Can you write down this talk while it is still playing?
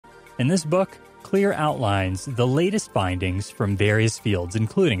In this book, Clear outlines the latest findings from various fields,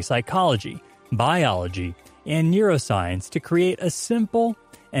 including psychology, biology, and neuroscience, to create a simple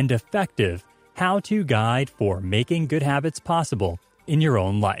and effective how-to guide for making good habits possible in your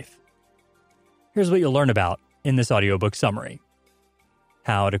own life. Here's what you'll learn about in this audiobook summary.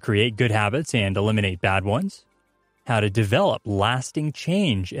 How to create good habits and eliminate bad ones. How to develop lasting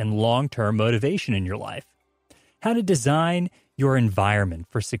change and long-term motivation in your life. How to design your environment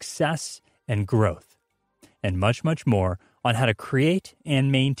for success and growth. And much, much more on how to create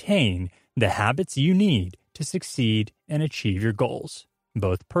and maintain the habits you need to succeed and achieve your goals,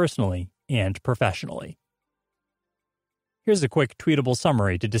 both personally and professionally. Here's a quick tweetable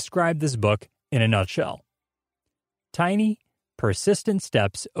summary to describe this book in a nutshell. Tiny, persistent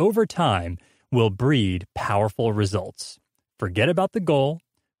steps over time will breed powerful results. Forget about the goal,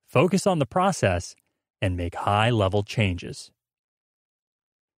 focus on the process, and make high-level changes.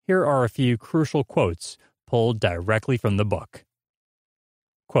 Here are a few crucial quotes pulled directly from the book.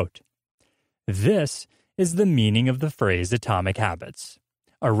 Quote, "This is the meaning of the phrase atomic habits,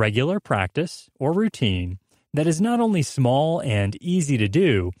 a regular practice or routine that is not only small and easy to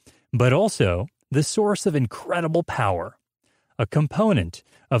do, but also the source of incredible power, a component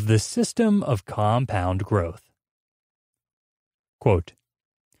of the system of compound growth." Quote,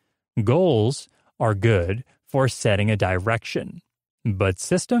 "Goals are good for setting a direction, but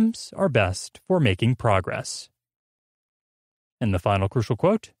systems are best for making progress." And the final crucial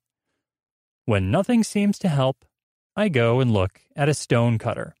quote, "When nothing seems to help, I go and look at a stone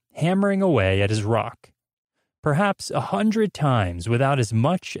cutter hammering away at his rock, perhaps 100 times without as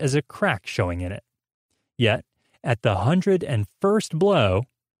much as a crack showing in it. Yet, at the 101st blow,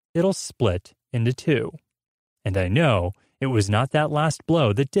 it'll split into two. And I know it was not that last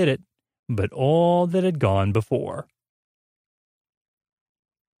blow that did it, but all that had gone before."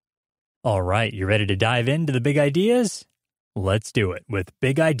 All right, you ready to dive into the big ideas? Let's do it with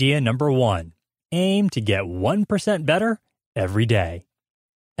big idea number 1. Aim to get 1% better every day.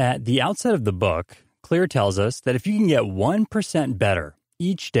 At the outset of the book, Clear tells us that if you can get 1% better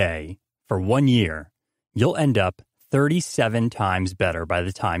each day for 1 year, you'll end up 37 times better by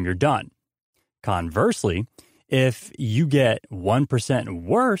the time you're done. Conversely, if you get 1%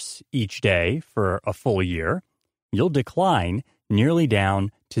 worse each day for a full year, you'll decline nearly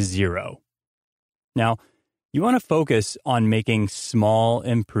down to 0. Now, you want to focus on making small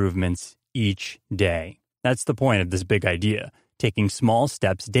improvements each day. That's the point of this big idea, taking small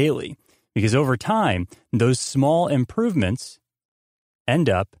steps daily, because over time, those small improvements end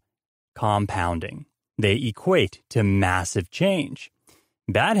up compounding. They equate to massive change.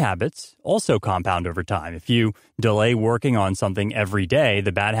 Bad habits also compound over time. If you delay working on something every day,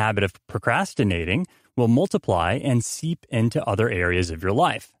 the bad habit of procrastinating will multiply and seep into other areas of your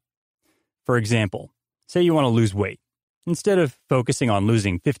life. For example, say you want to lose weight. Instead of focusing on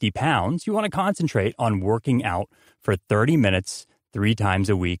losing 50 pounds, you want to concentrate on working out for 30 minutes 3 times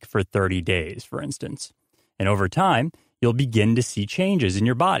a week for 30 days, for instance. And over time, you'll begin to see changes in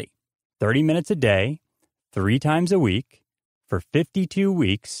your body. 30 minutes a day, 3 times a week, for 52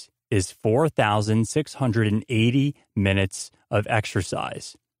 weeks is 4,680 minutes of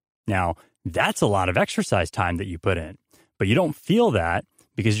exercise. Now, that's a lot of exercise time that you put in, but you don't feel that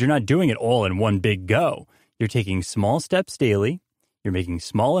because you're not doing it all in one big go. You're taking small steps daily, you're making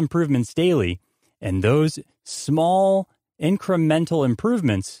small improvements daily, and those small incremental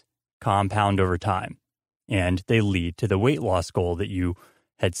improvements compound over time, and they lead to the weight loss goal that you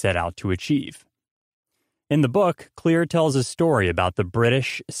had set out to achieve. In the book, Clear tells a story about the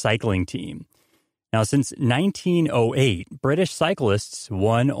British cycling team. Now, since 1908, British cyclists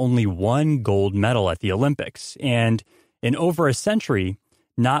won only 1 gold medal at the Olympics, and in over a century,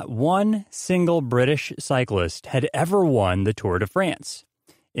 not one single British cyclist had ever won the Tour de France.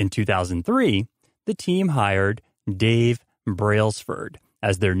 In 2003, the team hired Dave Brailsford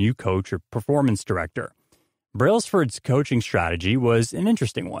as their new coach or performance director. Brailsford's coaching strategy was an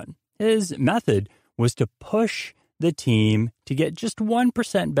interesting one. His method was to push the team to get just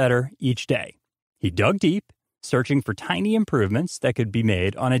 1% better each day. He dug deep, searching for tiny improvements that could be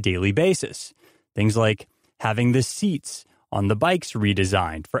made on a daily basis. Things like having the seats on the bikes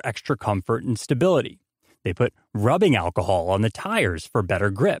redesigned for extra comfort and stability. They put rubbing alcohol on the tires for better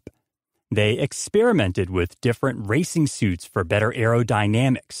grip. They experimented with different racing suits for better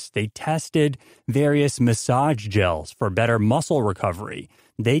aerodynamics. They tested various massage gels for better muscle recovery.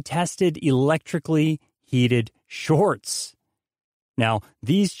 They tested electrically heated shorts. Now,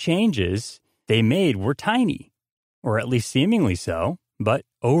 these changes they made were tiny, or at least seemingly so, but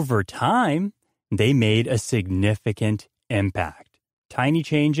over time, they made a significant impact. Tiny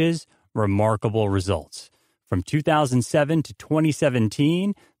changes, remarkable results. From 2007 to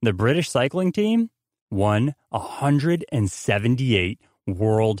 2017, the British cycling team won 178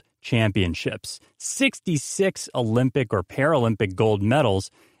 world championships, 66 Olympic or Paralympic gold medals,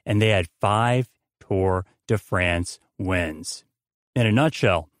 and they had 5 Tour de France wins. In a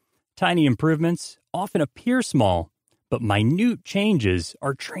nutshell, tiny improvements often appear small, but minute changes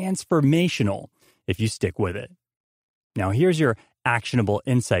are transformational if you stick with it. Now, here's your actionable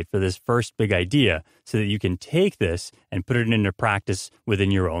insight for this first big idea so that you can take this and put it into practice within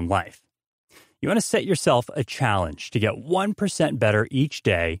your own life. You want to set yourself a challenge to get 1% better each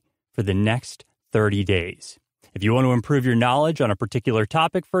day for the next 30 days. If you want to improve your knowledge on a particular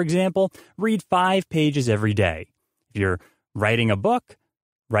topic, for example, read 5 pages every day. If you're writing a book,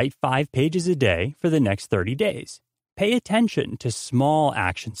 write 5 pages a day for the next 30 days. Pay attention to small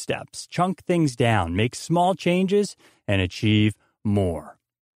action steps, chunk things down, make small changes, and achieve more.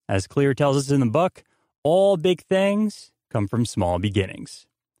 As Clear tells us in the book, all big things come from small beginnings.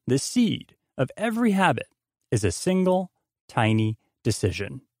 The seed of every habit is a single, tiny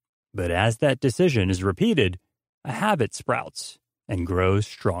decision. But as that decision is repeated, a habit sprouts and grows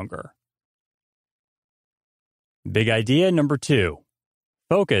stronger. Big idea number 2.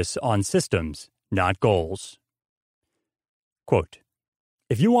 Focus on systems, not goals. Quote,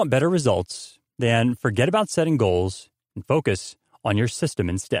 if you want better results, then forget about setting goals and focus on your system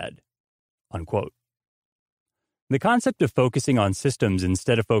instead. Unquote. The concept of focusing on systems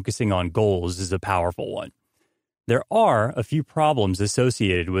instead of focusing on goals is a powerful one. There are a few problems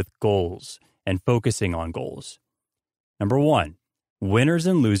associated with goals and focusing on goals. Number 1, winners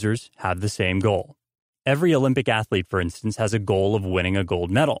and losers have the same goal. Every Olympic athlete, for instance, has a goal of winning a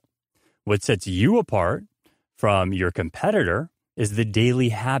gold medal. What sets you apart from your competitor is the daily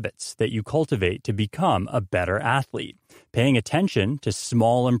habits that you cultivate to become a better athlete. Paying attention to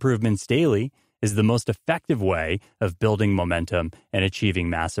small improvements daily is the most effective way of building momentum and achieving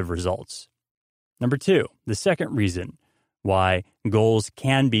massive results. Number 2, the second reason why goals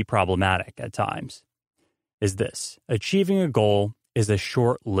can be problematic at times is this. Achieving a goal is a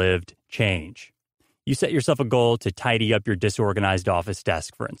short-lived change. You set yourself a goal to tidy up your disorganized office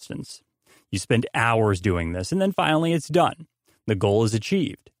desk, for instance. You spend hours doing this, and then finally it's done. The goal is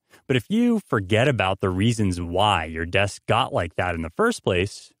achieved. But if you forget about the reasons why your desk got like that in the first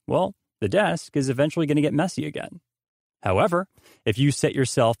place, well, the desk is eventually going to get messy again. However, if you set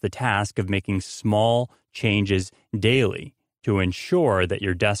yourself the task of making small changes daily to ensure that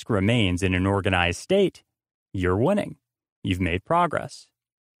your desk remains in an organized state, you're winning. You've made progress.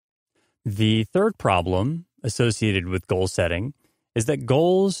 The third problem associated with goal setting is that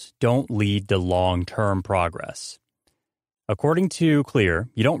goals don't lead to long-term progress. According to Clear,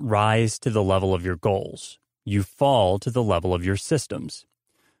 you don't rise to the level of your goals. You fall to the level of your systems.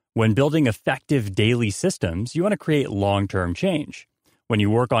 When building effective daily systems, you want to create long-term change. When you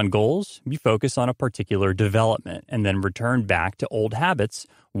work on goals, you focus on a particular development and then return back to old habits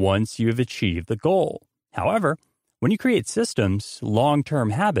once you have achieved the goal. However, when you create systems, long-term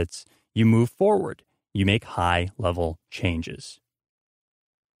habits, you move forward. You make high-level changes.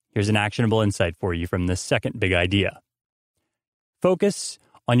 Here's an actionable insight for you from this second big idea. Focus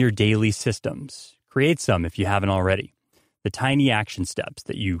on your daily systems. Create some if you haven't already. The tiny action steps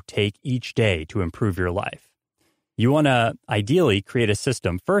that you take each day to improve your life. You want to ideally create a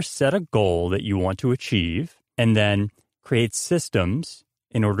system. First, set a goal that you want to achieve, and then create systems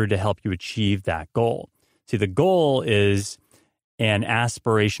in order to help you achieve that goal. See, the goal is an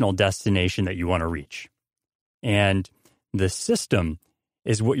aspirational destination that you want to reach. And the system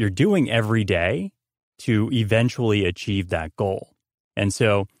is what you're doing every day to eventually achieve that goal. And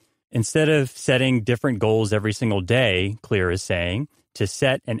so instead of setting different goals every single day, Clear is saying, to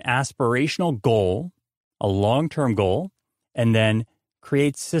set an aspirational goal, a long-term goal, and then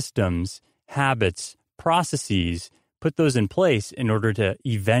create systems, habits, processes, put those in place in order to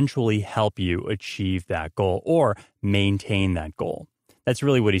eventually help you achieve that goal or maintain that goal. That's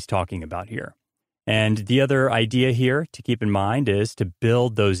really what he's talking about here. And the other idea here to keep in mind is to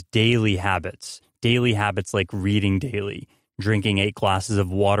build those daily habits like reading daily, drinking 8 glasses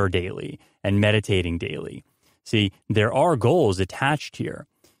of water daily, and meditating daily. See, there are goals attached here.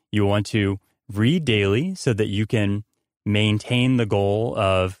 You want to read daily so that you can maintain the goal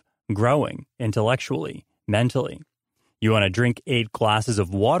of growing intellectually, mentally. You want to drink 8 glasses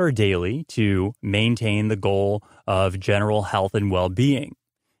of water daily to maintain the goal of general health and well-being.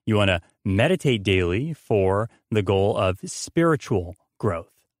 You want to meditate daily for the goal of spiritual growth.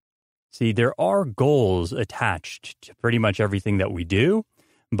 See, there are goals attached to pretty much everything that we do,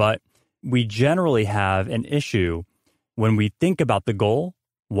 but we generally have an issue when we think about the goal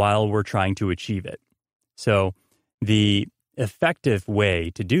while we're trying to achieve it. So the effective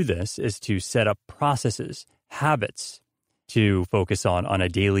way to do this is to set up processes, habits to focus on a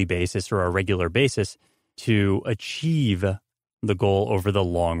daily basis or a regular basis to achieve the goal over the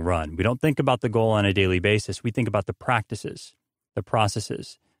long run. We don't think about the goal on a daily basis. We think about the practices, the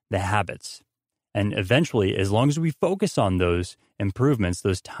processes, the habits. And eventually, as long as we focus on those improvements,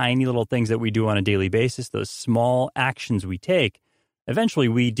 those tiny little things that we do on a daily basis, those small actions we take, eventually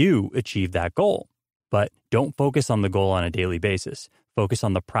we do achieve that goal. But don't focus on the goal on a daily basis. Focus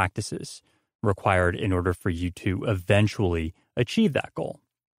on the practices required in order for you to eventually achieve that goal.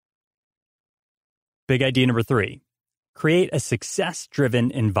 Big idea number 3, create a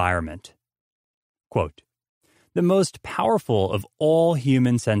success-driven environment. Quote, the most powerful of all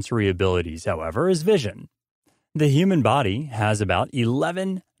human sensory abilities, however, is vision. The human body has about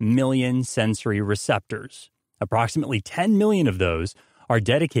 11 million sensory receptors. Approximately 10 million of those are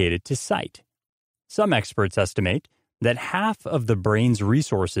dedicated to sight. Some experts estimate that half of the brain's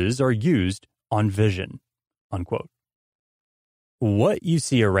resources are used on vision. Unquote. What you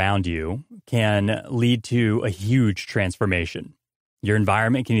see around you can lead to a huge transformation. Your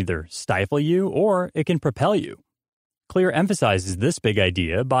environment can either stifle you or it can propel you. Clear emphasizes this big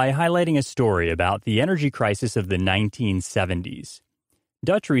idea by highlighting a story about the energy crisis of the 1970s.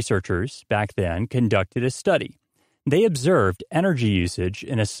 Dutch researchers back then conducted a study. They observed energy usage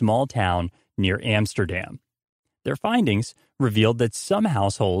in a small town near Amsterdam. Their findings revealed that some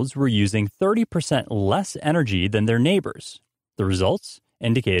households were using 30% less energy than their neighbors. The results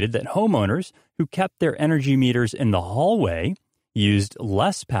indicated that homeowners who kept their energy meters in the hallway used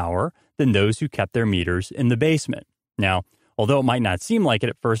less power than those who kept their meters in the basement. Now, although it might not seem like it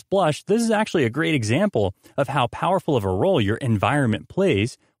at first blush, this is actually a great example of how powerful of a role your environment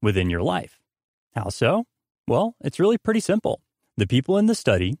plays within your life. How so? Well, it's really pretty simple. The people in the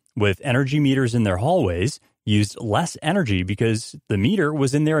study with energy meters in their hallways used less energy because the meter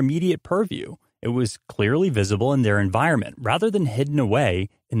was in their immediate purview. It was clearly visible in their environment rather than hidden away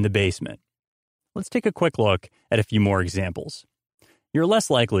in the basement. Let's take a quick look at a few more examples. You're less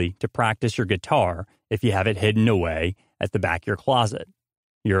likely to practice your guitar if you have it hidden away at the back of your closet.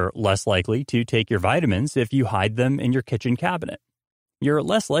 You're less likely to take your vitamins if you hide them in your kitchen cabinet. You're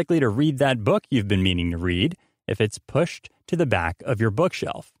less likely to read that book you've been meaning to read if it's pushed to the back of your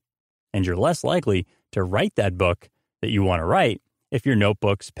bookshelf. And you're less likely to write that book that you want to write if your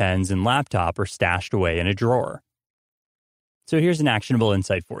notebooks, pens, and laptop are stashed away in a drawer. So here's an actionable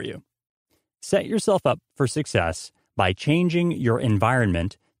insight for you. Set yourself up for success by changing your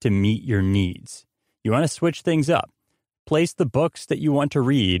environment to meet your needs. You want to switch things up. Place the books that you want to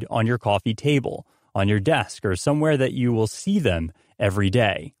read on your coffee table, on your desk, or somewhere that you will see them every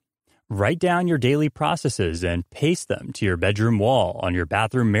day. Write down your daily processes and paste them to your bedroom wall, on your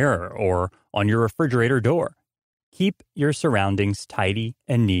bathroom mirror, or on your refrigerator door. Keep your surroundings tidy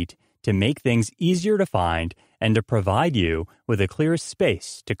and neat to make things easier to find and to provide you with a clear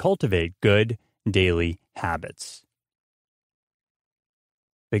space to cultivate good daily habits.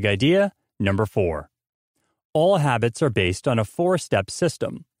 Big idea number 4. All habits are based on a 4-step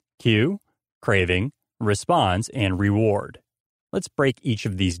system: cue, craving, response, and reward. Let's break each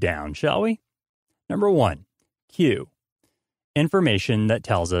of these down, shall we? Number 1, cue. Information that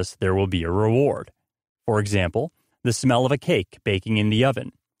tells us there will be a reward. For example, the smell of a cake baking in the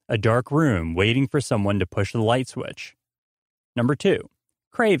oven, a dark room waiting for someone to push the light switch. Number 2,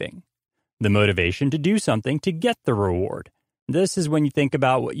 craving. The motivation to do something to get the reward. This is when you think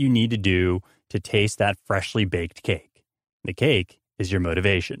about what you need to do to taste that freshly baked cake. The cake is your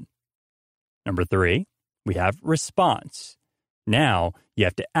motivation. Number 3, we have response. Now you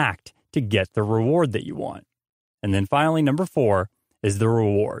have to act to get the reward that you want. And then finally, number 4 is the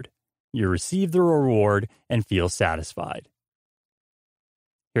reward. You receive the reward and feel satisfied.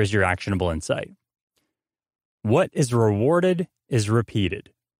 Here's your actionable insight. What is rewarded is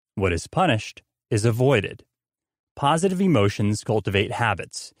repeated. What is punished is avoided. Positive emotions cultivate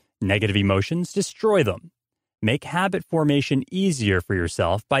habits. Negative emotions destroy them. Make habit formation easier for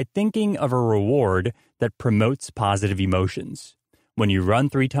yourself by thinking of a reward that promotes positive emotions. When you run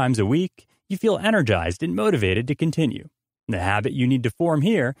 3 times a week, you feel energized and motivated to continue. The habit you need to form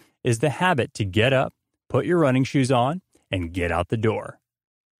here is the habit to get up, put your running shoes on, and get out the door.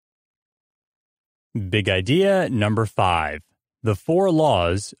 Big idea number 5. The 4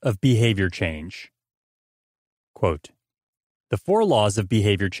 laws of behavior change. Quote, the 4 laws of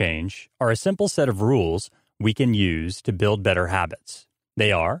behavior change are a simple set of rules we can use to build better habits.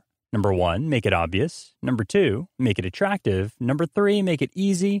 They are, number 1, make it obvious. Number 2, make it attractive. Number 3, make it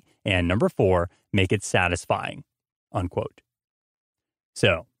easy. And number 4, make it satisfying. unquote.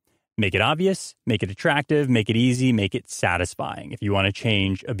 So, make it obvious, make it attractive, make it easy, make it satisfying if you want to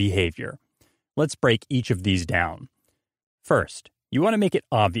change a behavior. Let's break each of these down. First, you want to make it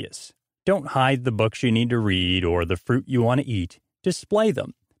obvious. Don't hide the books you need to read or the fruit you want to eat. Display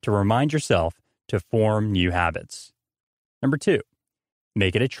them to remind yourself to form new habits. Number 2,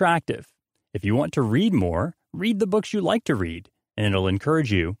 make it attractive. If you want to read more, read the books you like to read, and it'll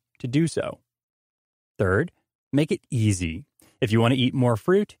encourage you to do so. Third, make it easy. If you want to eat more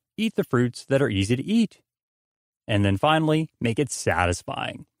fruit, eat the fruits that are easy to eat. And then finally, make it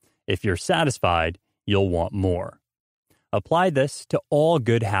satisfying. If you're satisfied, you'll want more. Apply this to all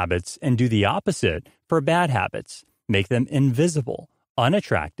good habits and do the opposite for bad habits. Make them invisible,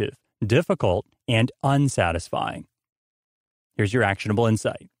 unattractive, difficult, and unsatisfying. Here's your actionable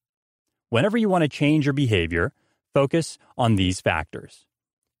insight. Whenever you want to change your behavior, focus on these factors.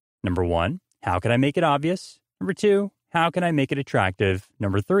 Number 1, how can I make it obvious? Number 2, how can I make it attractive?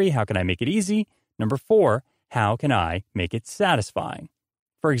 Number 3, how can I make it easy? Number 4, how can I make it satisfying?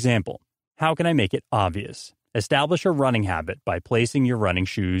 For example, how can I make it obvious? Establish a running habit by placing your running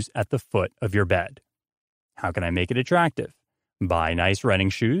shoes at the foot of your bed. How can I make it attractive? Buy nice running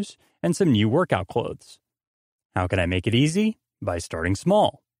shoes and some new workout clothes. How can I make it easy? By starting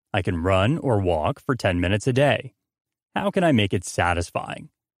small. I can run or walk for 10 minutes a day. How can I make it satisfying?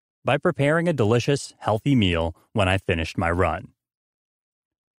 By preparing a delicious, healthy meal when I finished my run.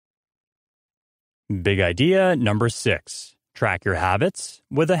 Big idea number 6. Track your habits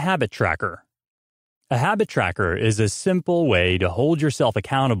with a habit tracker. A habit tracker is a simple way to hold yourself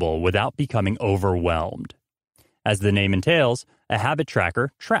accountable without becoming overwhelmed. As the name entails, a habit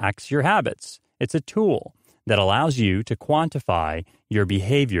tracker tracks your habits. It's a tool that allows you to quantify your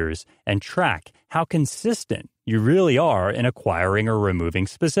behaviors and track how consistent you really are in acquiring or removing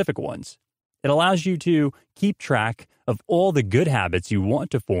specific ones. It allows you to keep track of all the good habits you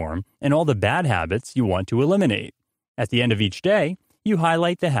want to form and all the bad habits you want to eliminate. At the end of each day, you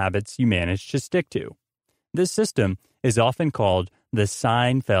highlight the habits you managed to stick to. This system is often called the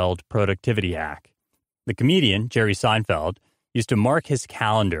Seinfeld productivity hack. The comedian Jerry Seinfeld used to mark his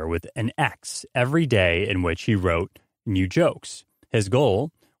calendar with an X every day in which he wrote new jokes. His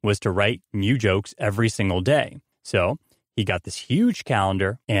goal was to write new jokes every single day. So he got this huge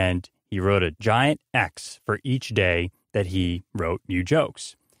calendar and he wrote a giant X for each day that he wrote new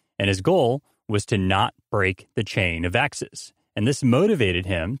jokes. And his goal was to not break the chain of X's. And this motivated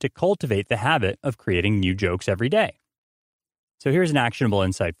him to cultivate the habit of creating new jokes every day. So here's an actionable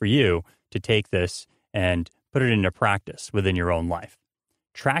insight for you to take this and put it into practice within your own life.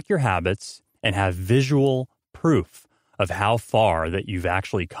 Track your habits and have visual proof of how far that you've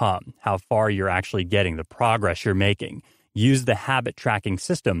actually come, how far you're actually getting, the progress you're making. Use the habit tracking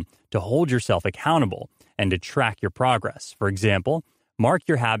system to hold yourself accountable and to track your progress. For example, mark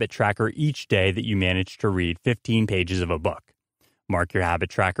your habit tracker each day that you manage to read 15 pages of a book. Mark your habit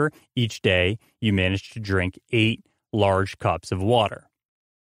tracker each day you manage to drink 8 large cups of water.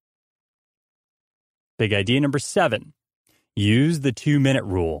 Big idea number 7. Use the 2-minute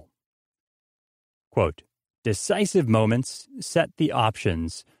rule. Quote, decisive moments set the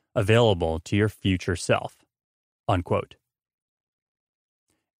options available to your future self. Unquote.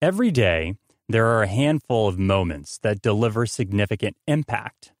 Every day, there are a handful of moments that deliver significant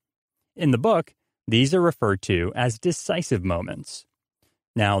impact. In the book, these are referred to as decisive moments.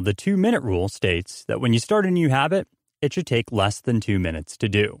 Now, the 2-minute rule states that when you start a new habit, it should take less than 2 minutes to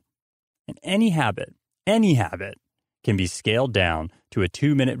do. And any habit can be scaled down to a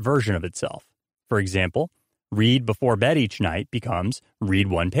 2-minute version of itself. For example, read before bed each night becomes read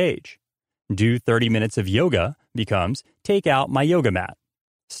 1 page. Do 30 minutes of yoga becomes take out my yoga mat.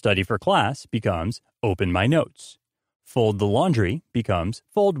 Study for class becomes open my notes. Fold the laundry becomes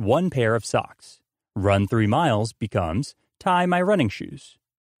fold 1 pair of socks. Run 3 miles becomes tie my running shoes.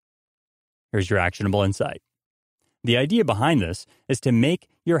 Here's your actionable insight. The idea behind this is to make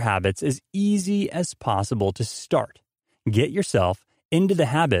your habits as easy as possible to start. Get yourself into the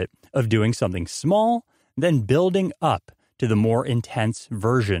habit of doing something small, then building up to the more intense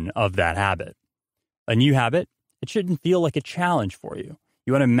version of that habit. A new habit, it shouldn't feel like a challenge for you.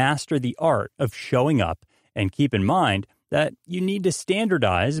 You want to master the art of showing up and keep in mind that you need to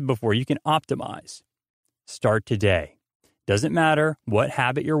standardize before you can optimize. Start today. Doesn't matter what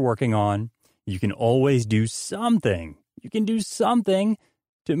habit you're working on, you can always do something. You can do something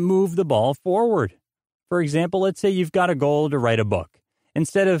to move the ball forward. For example, let's say you've got a goal to write a book.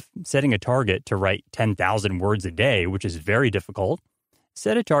 Instead of setting a target to write 10,000 words a day, which is very difficult,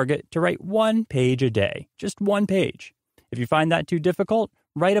 set a target to write 1 page a day, just 1 page. If you find that too difficult,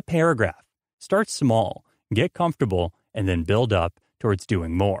 write a paragraph. Start small. get comfortable, and then build up towards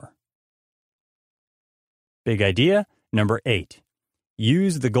doing more. Big idea number 8.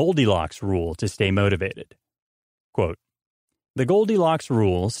 Use the Goldilocks rule to stay motivated. Quote, the Goldilocks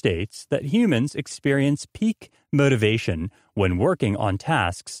rule states that humans experience peak motivation when working on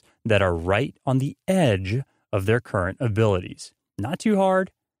tasks that are right on the edge of their current abilities. Not too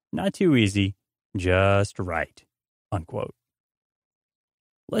hard, not too easy, just right. Unquote.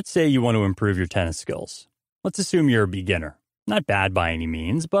 Let's say you want to improve your tennis skills. Let's assume you're a beginner. Not bad by any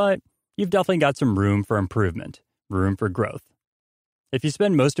means, but you've definitely got some room for improvement, room for growth. If you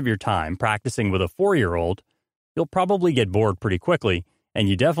spend most of your time practicing with a 4-year-old, you'll probably get bored pretty quickly, and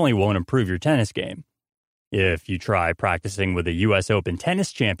you definitely won't improve your tennis game. If you try practicing with a U.S. Open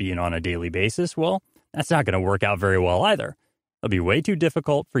tennis champion on a daily basis, well, that's not going to work out very well either. It'll be way too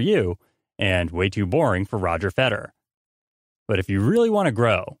difficult for you and way too boring for Roger Federer. But if you really want to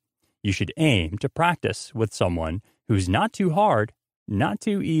grow, you should aim to practice with someone who's not too hard, not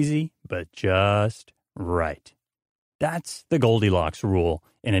too easy, but just right. That's the Goldilocks rule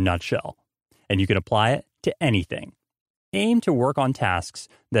in a nutshell, and you can apply it to anything. Aim to work on tasks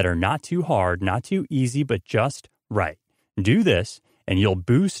that are not too hard, not too easy, but just right. Do this, and you'll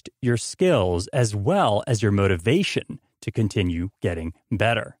boost your skills as well as your motivation to continue getting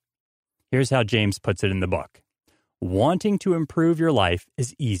better. Here's how James puts it in the book. Wanting to improve your life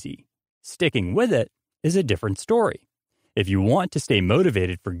is easy. Sticking with it is a different story. If you want to stay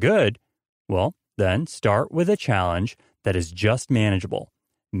motivated for good, well, then start with a challenge that is just manageable.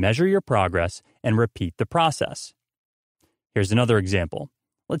 Measure your progress and repeat the process. Here's another example.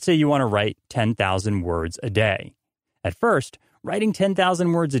 Let's say you want to write 10,000 words a day. At first, writing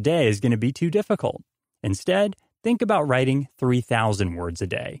 10,000 words a day is going to be too difficult. Instead, think about writing 3,000 words a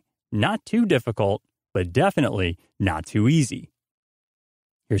day. Not too difficult, but definitely not too easy.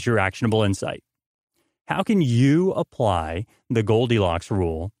 Here's your actionable insight. How can you apply the Goldilocks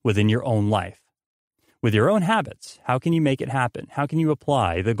rule within your own life? With your own habits, how can you make it happen? How can you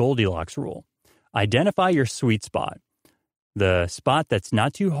apply the Goldilocks rule? Identify your sweet spot. The spot that's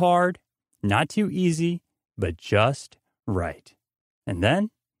not too hard, not too easy, but just right. And then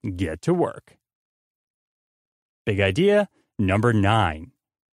get to work. Big idea number 9.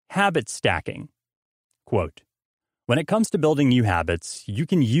 Habit stacking. Quote, when it comes to building new habits, you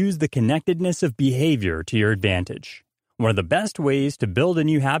can use the connectedness of behavior to your advantage. One of the best ways to build a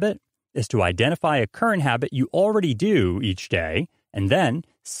new habit is to identify a current habit you already do each day and then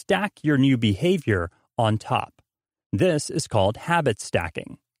stack your new behavior on top. This is called habit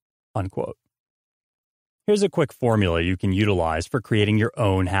stacking. Unquote. Here's a quick formula you can utilize for creating your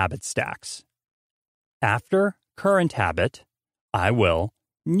own habit stacks. After current habit, I will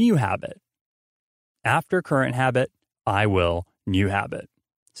new habit. After current habit, I will new habit.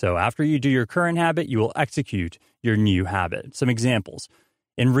 So after you do your current habit, you will execute your new habit. Some examples.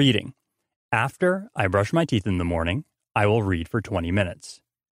 In reading, after I brush my teeth in the morning, I will read for 20 minutes.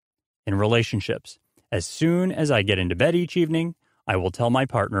 In relationships, as soon as I get into bed each evening, I will tell my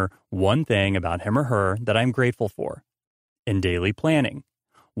partner one thing about him or her that I'm grateful for. In daily planning,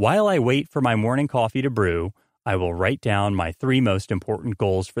 while I wait for my morning coffee to brew, I will write down my 3 most important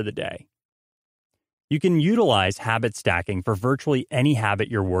goals for the day. You can utilize habit stacking for virtually any habit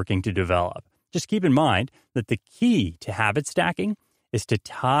you're working to develop. Just keep in mind that the key to habit stacking is to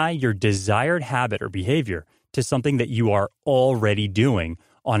tie your desired habit or behavior to something that you are already doing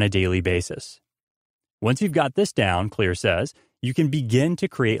on a daily basis. Once you've got this down, Clear says, you can begin to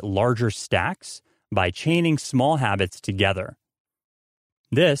create larger stacks by chaining small habits together.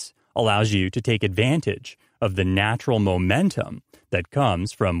 This allows you to take advantage of the natural momentum that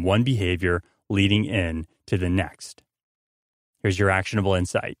comes from one behavior leading in to the next. Here's your actionable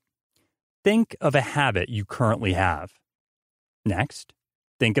insight. Think of a habit you currently have. Next,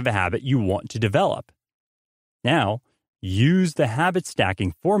 think of a habit you want to develop. Now, use the habit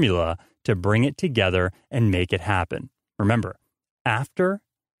stacking formula to bring it together and make it happen. Remember, after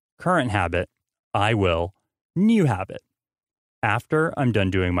current habit, I will new habit. After I'm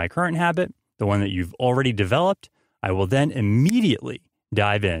done doing my current habit, the one that you've already developed, I will then immediately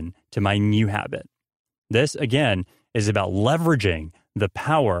dive in to my new habit. This, again, is about leveraging the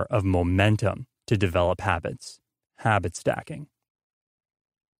power of momentum to develop habits. Habit stacking.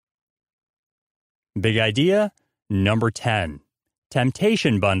 Big idea number 10.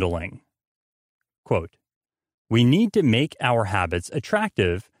 Temptation bundling. Quote, we need to make our habits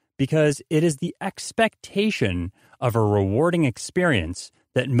attractive because it is the expectation of a rewarding experience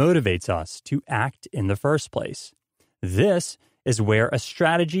that motivates us to act in the first place. This is where a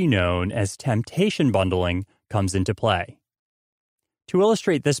strategy known as temptation bundling comes into play. To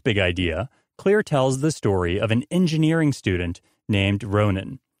illustrate this big idea, Clear tells the story of an engineering student named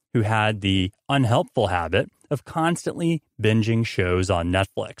Ronan, who had the unhelpful habit of constantly binging shows on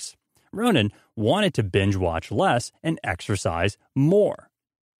Netflix. Ronan wanted to binge watch less and exercise more.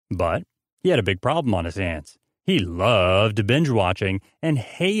 But he had a big problem on his hands. He loved binge watching and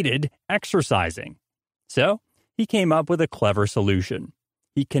hated exercising. So he came up with a clever solution.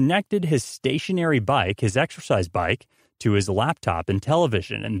 He connected his stationary bike, his exercise bike, to his laptop and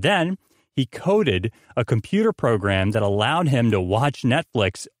television, and then he coded a computer program that allowed him to watch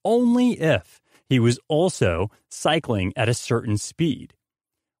Netflix only if he was also cycling at a certain speed.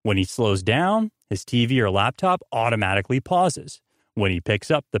 When he slows down, his TV or laptop automatically pauses. When he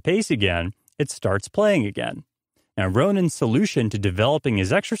picks up the pace again, it starts playing again. Now, Ronan's solution to developing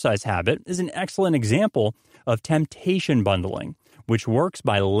his exercise habit is an excellent example of temptation bundling, which works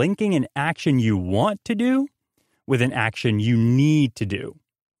by linking an action you want to do with an action you need to do.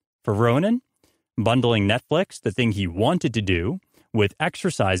 For Ronan, bundling Netflix, the thing he wanted to do, with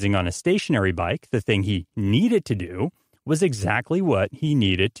exercising on a stationary bike, the thing he needed to do, was exactly what he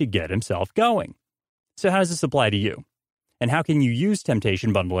needed to get himself going. So how does this apply to you? And how can you use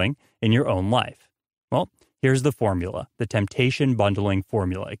temptation bundling in your own life? Well, here's the formula, the temptation bundling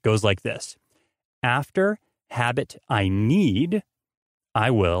formula. It goes like this. After habit I need, I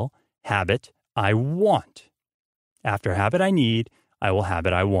will habit I want. After habit I need, I will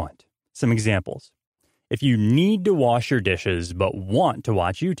habit I want. Some examples. If you need to wash your dishes but want to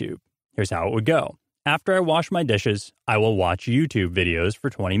watch YouTube, here's how it would go. After I wash my dishes, I will watch YouTube videos for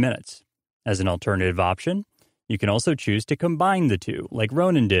 20 minutes. As an alternative option, you can also choose to combine the two, like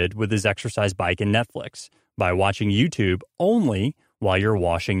Ronan did with his exercise bike and Netflix, by watching YouTube only while you're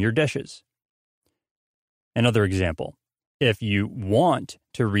washing your dishes. Another example. If you want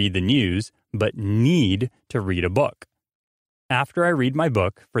to read the news but need to read a book, after I read my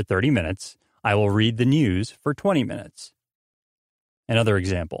book for 30 minutes, I will read the news for 20 minutes. Another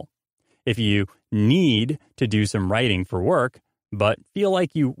example. If you need to do some writing for work, but feel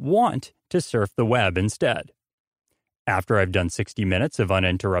like you want to surf the web instead. After I've done 60 minutes of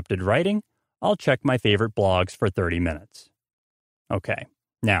uninterrupted writing, I'll check my favorite blogs for 30 minutes. Okay,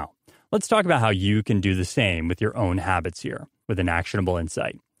 now let's talk about how you can do the same with your own habits here, with an actionable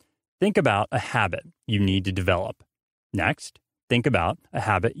insight. Think about a habit you need to develop. Next, think about a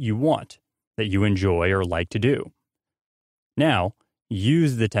habit you want, that you enjoy or like to do. Now,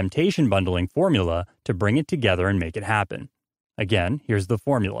 use the temptation bundling formula to bring it together and make it happen. Again, here's the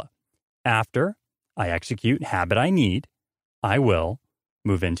formula. After I execute habit I need, I will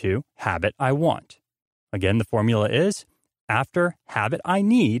move into habit I want. Again, the formula is after habit I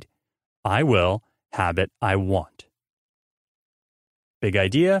need, I will habit I want. Big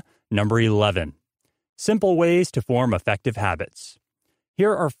idea number 11. Simple ways to form effective habits.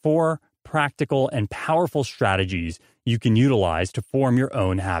 Here are 4 practical and powerful strategies you can utilize to form your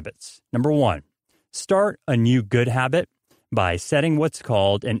own habits. Number 1, start a new good habit by setting what's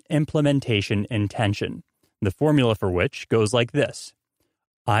called an implementation intention, the formula for which goes like this.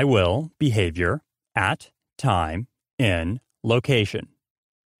 I will behavior at time in location.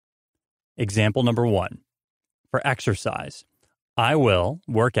 Example number 1. For exercise, I will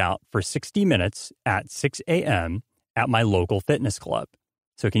work out for 60 minutes at 6 a.m. at my local fitness club.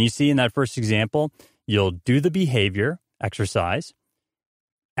 So can you see in that first example, you'll do the behavior, exercise,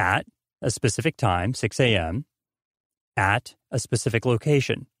 at a specific time, 6 a.m., at a specific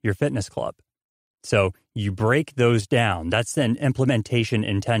location, your fitness club. So you break those down. That's an implementation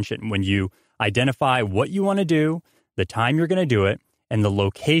intention when you identify what you want to do, the time you're going to do it, and the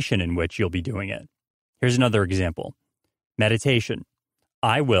location in which you'll be doing it. Here's another example. Meditation.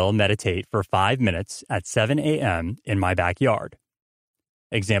 I will meditate for 5 minutes at 7 a.m. in my backyard.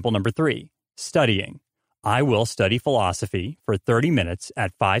 Example number 3. Studying. I will study philosophy for 30 minutes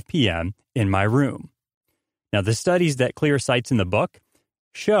at 5 p.m. in my room. Now, the studies that Clear cites in the book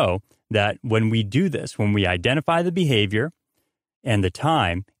show that when we do this, when we identify the behavior and the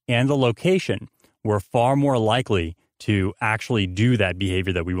time and the location, we're far more likely to actually do that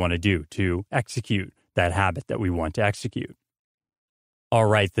behavior that we want to do, to execute that habit that we want to execute. All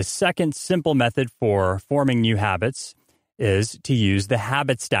right, the second simple method for forming new habits is to use the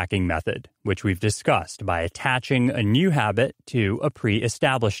habit stacking method, which we've discussed by attaching a new habit to a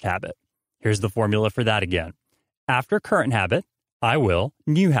pre-established habit. Here's the formula for that again. After current habit, I will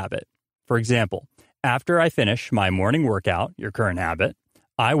new habit. For example, after I finish my morning workout, your current habit,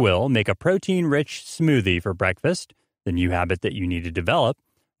 I will make a protein-rich smoothie for breakfast, the new habit that you need to develop,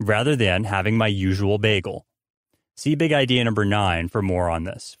 rather than having my usual bagel. See big idea number 9 for more on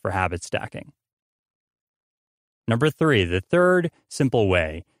this, for habit stacking. Number 3, the third simple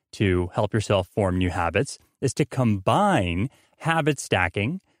way to help yourself form new habits is to combine habit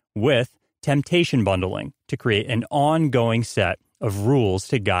stacking with temptation bundling to create an ongoing set of rules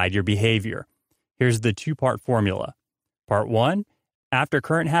to guide your behavior. Here's the two-part formula. Part 1, after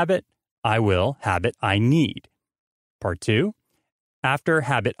current habit, I will habit I need. Part 2, after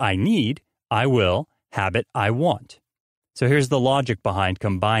habit I need, I will habit I want. So here's the logic behind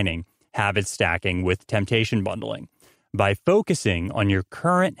combining habit stacking with temptation bundling. By focusing on your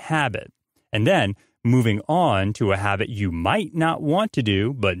current habit and then moving on to a habit you might not want to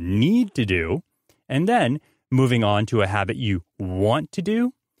do but need to do, and then moving on to a habit you want to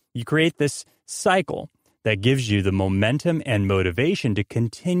do, you create this cycle that gives you the momentum and motivation to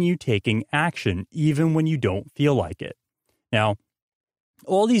continue taking action even when you don't feel like it. Now,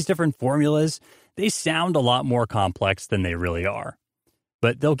 all these different formulas, they sound a lot more complex than they really are.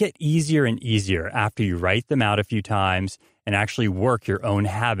 But they'll get easier and easier after you write them out a few times and actually work your own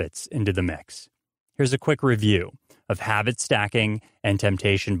habits into the mix. Here's a quick review of habit stacking and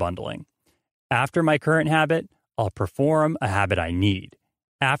temptation bundling. After my current habit, I'll perform a habit I need.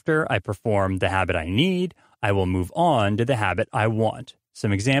 After I perform the habit I need, I will move on to the habit I want.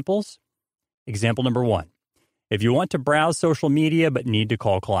 Some examples? Example number 1. If you want to browse social media but need to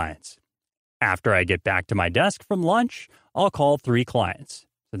call clients. After I get back to my desk from lunch, I'll call 3 clients.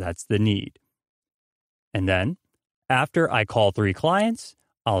 So that's the need. And then, after I call 3 clients,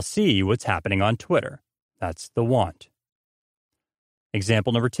 I'll see what's happening on Twitter. That's the want.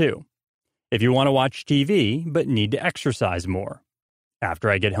 Example number 2. If you want to watch TV but need to exercise more.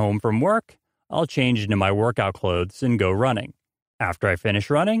 After I get home from work, I'll change into my workout clothes and go running. After I finish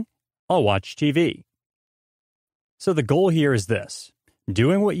running, I'll watch TV. So the goal here is this.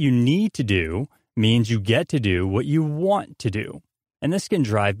 Doing what you need to do means you get to do what you want to do. And this can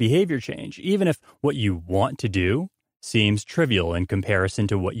drive behavior change, even if what you want to do seems trivial in comparison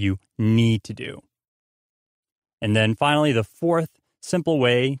to what you need to do. And then finally, the fourth simple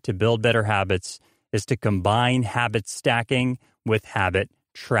way to build better habits is to combine habit stacking with habit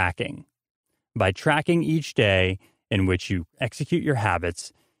tracking. By tracking each day in which you execute your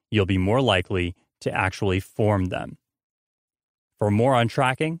habits, you'll be more likely to actually form them. For more on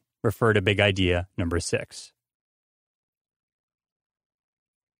tracking, refer to big idea number 6.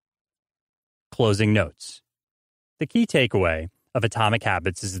 Closing notes. The key takeaway of Atomic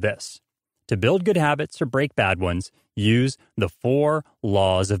Habits is this. To build good habits or break bad ones, use the 4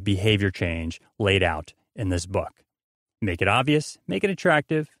 laws of behavior change laid out in this book. Make it obvious, make it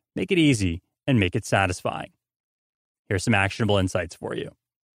attractive, make it easy, and make it satisfying. Here's some actionable insights for you.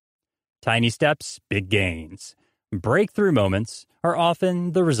 Tiny steps, big gains. Breakthrough moments are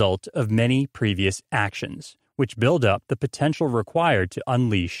often the result of many previous actions, which build up the potential required to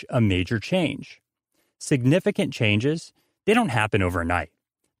unleash a major change. Significant changes, they don't happen overnight.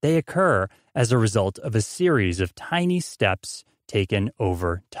 They occur as a result of a series of tiny steps taken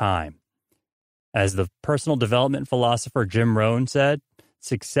over time. As the personal development philosopher Jim Rohn said,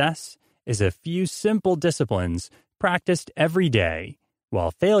 success is a few simple disciplines practiced every day,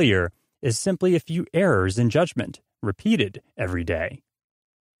 while failure is simply a few errors in judgment repeated every day.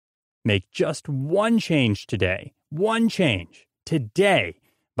 Make just one change today, by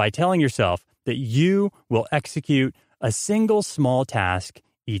telling yourself that you will execute a single small task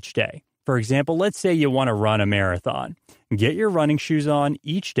each day. For example, let's say you want to run a marathon. Get your running shoes on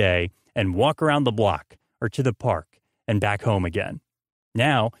each day and walk around the block or to the park and back home again.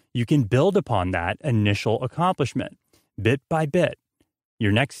 Now you can build upon that initial accomplishment, bit by bit.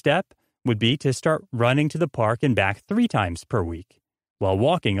 Your next step would be to start running to the park and back 3 times per week, while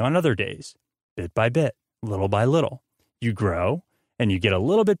walking on other days, bit by bit, little by little. You grow, and you get a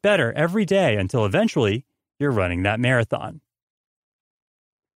little bit better every day until eventually you're running that marathon.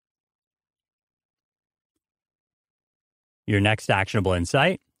 Your next actionable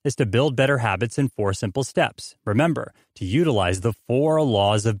insight is to build better habits in 4 simple steps. Remember to utilize the 4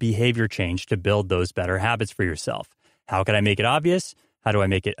 laws of behavior change to build those better habits for yourself. How can I make it obvious? How do I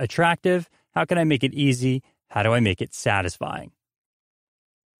make it attractive? How can I make it easy? How do I make it satisfying?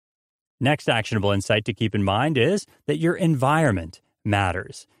 Next actionable insight to keep in mind is that your environment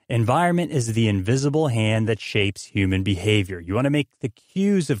matters. Environment is the invisible hand that shapes human behavior. You want to make the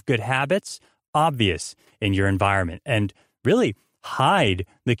cues of good habits obvious in your environment and really hide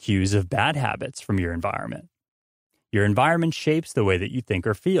the cues of bad habits from your environment. Your environment shapes the way that you think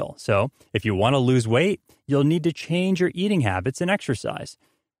or feel. So if you want to lose weight, you'll need to change your eating habits and exercise.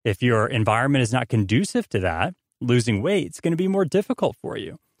 If your environment is not conducive to that, losing weight is going to be more difficult for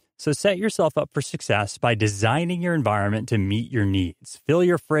you. So set yourself up for success by designing your environment to meet your needs. Fill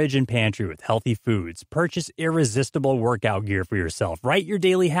your fridge and pantry with healthy foods. Purchase irresistible workout gear for yourself. Write your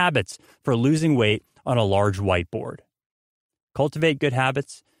daily habits for losing weight on a large whiteboard. Cultivate good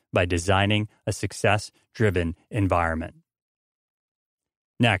habits by designing a success-driven environment.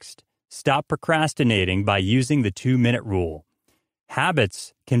 Next, stop procrastinating by using the 2-minute rule.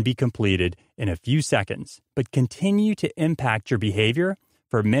 Habits can be completed in a few seconds, but continue to impact your behavior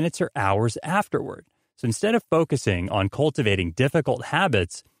for minutes or hours afterward. So instead of focusing on cultivating difficult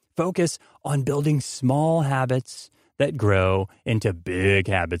habits, focus on building small habits that grow into big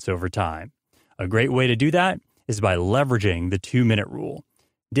habits over time. A great way to do that is by leveraging the 2-minute rule.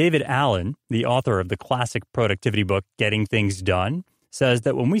 David Allen, the author of the classic productivity book, Getting Things Done, says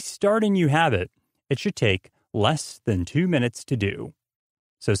that when we start a new habit, it should take less than 2 minutes to do.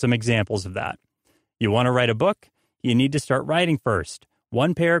 So some examples of that. You want to write a book? You need to start writing first.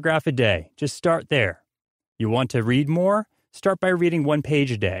 1 paragraph a day. Just start there. You want to read more? Start by reading 1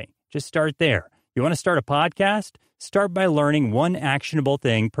 page a day. Just start there. You want to start a podcast? Start by learning 1 actionable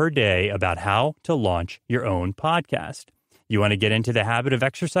thing per day about how to launch your own podcast. You want to get into the habit of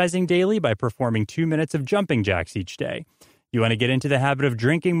exercising daily by performing 2 minutes of jumping jacks each day. You want to get into the habit of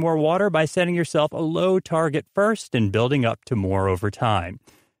drinking more water by setting yourself a low target first and building up to more over time.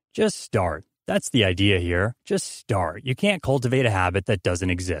 Just start. That's the idea here. Just start. You can't cultivate a habit that doesn't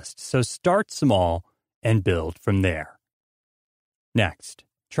exist. So start small and build from there. Next,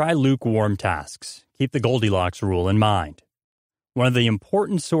 try lukewarm tasks. Keep the Goldilocks rule in mind. One of the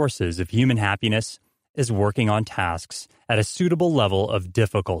important sources of human happiness is working on tasks at a suitable level of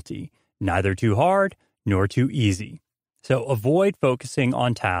difficulty, neither too hard nor too easy. So avoid focusing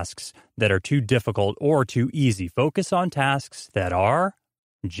on tasks that are too difficult or too easy. Focus on tasks that are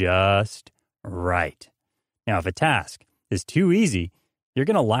just right. Now, if a task is too easy, you're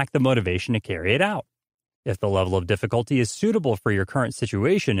going to lack the motivation to carry it out. If the level of difficulty is suitable for your current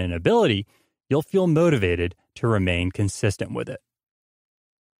situation and ability, you'll feel motivated to remain consistent with it.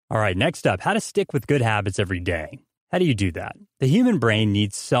 All right, next up, how to stick with good habits every day. How do you do that? The human brain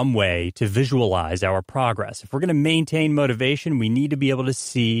needs some way to visualize our progress. If we're going to maintain motivation, we need to be able to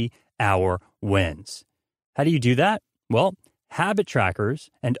see our wins. How do you do that? Well, habit trackers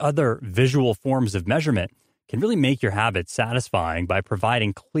and other visual forms of measurement can really make your habits satisfying by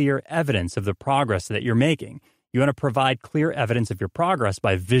providing clear evidence of the progress that you're making. You want to provide clear evidence of your progress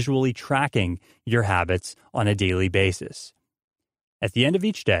by visually tracking your habits on a daily basis. At the end of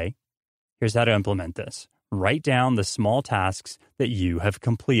each day, here's how to implement this. Write down the small tasks that you have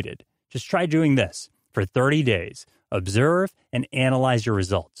completed. Just try doing this for 30 days. Observe and analyze your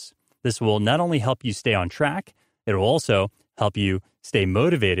results. This will not only help you stay on track, it will also help you stay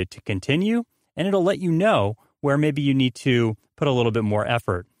motivated to continue, and it'll let you know where maybe you need to put a little bit more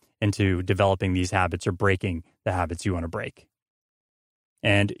effort into developing these habits or breaking the habits you want to break.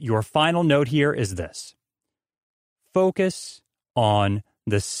 And your final note here is this. Focus on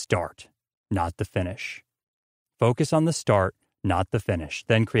the start, not the finish. Focus on the start, not the finish.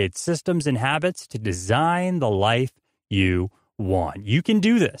 Then create systems and habits to design the life you want. You can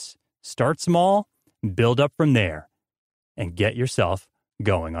do this. Start small, build up from there, and get yourself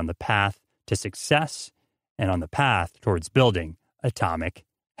going on the path to success and on the path towards building atomic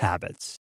habits.